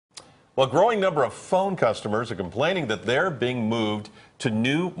Well, a growing number of phone customers are complaining that they're being moved to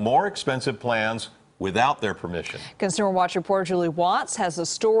new, more expensive plans without their permission. Consumer Watch reporter Julie Watts has a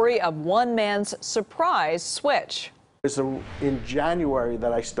story of one man's surprise switch. It was in January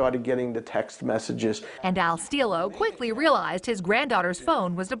that I started getting the text messages. And Al Stilo quickly realized his granddaughter's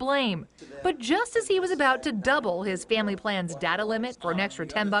phone was to blame. But just as he was about to double his family plan's data limit for an extra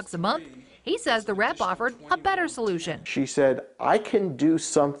 $10 a month, he says the rep offered a better solution. She said, I can do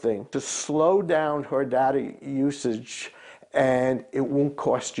something to slow down her data usage and it won't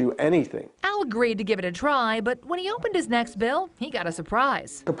cost you anything. Al agreed to give it a try, but when he opened his next bill, he got a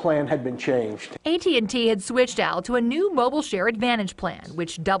surprise. The plan had been changed. AT&T had switched Al to a new Mobile Share Advantage plan,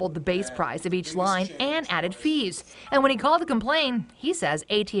 which doubled the base price of each line and added fees. And when he called to complain, he says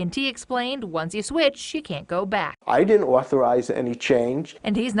AT&T explained once you switch, you can't go back. I didn't authorize any change.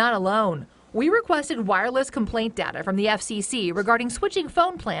 And he's not alone. We requested wireless complaint data from the FCC regarding switching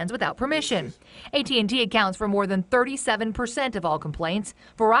phone plans without permission. AT&T accounts for more than 37% of all complaints,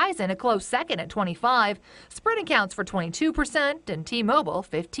 Verizon a close second at 25%, Sprint accounts for 22%, and T-Mobile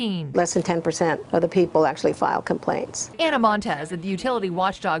 15%. Less than 10% of the people actually file complaints. Anna Montez at the utility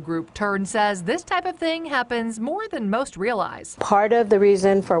watchdog group Turn says this type of thing happens more than most realize. Part of the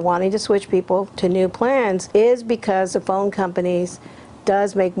reason for wanting to switch people to new plans is because the phone companies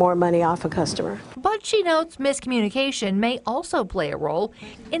does make more money off a customer. But she notes miscommunication may also play a role.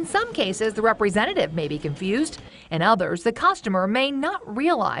 In some cases, the representative may be confused. In others, the customer may not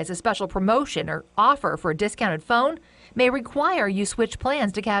realize a special promotion or offer for a discounted phone may require you switch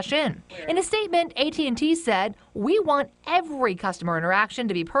plans to cash in. In a statement, AT&T said, "We want every customer interaction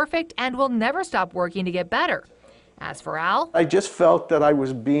to be perfect and will never stop working to get better." As for Al, I just felt that I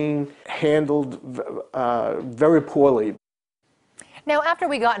was being handled very poorly. Now, after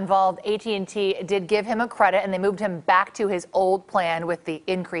we got involved, AT&T did give him a credit and they moved him back to his old plan with the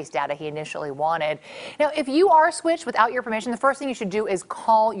increased data he initially wanted. Now, if you are switched without your permission, the first thing you should do is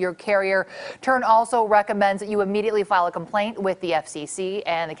call your carrier. Turn also recommends that you immediately file a complaint with the FCC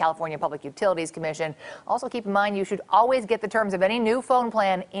and the California Public Utilities Commission. Also, keep in mind you should always get the terms of any new phone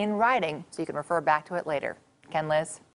plan in writing so you can refer back to it later. Ken, Liz?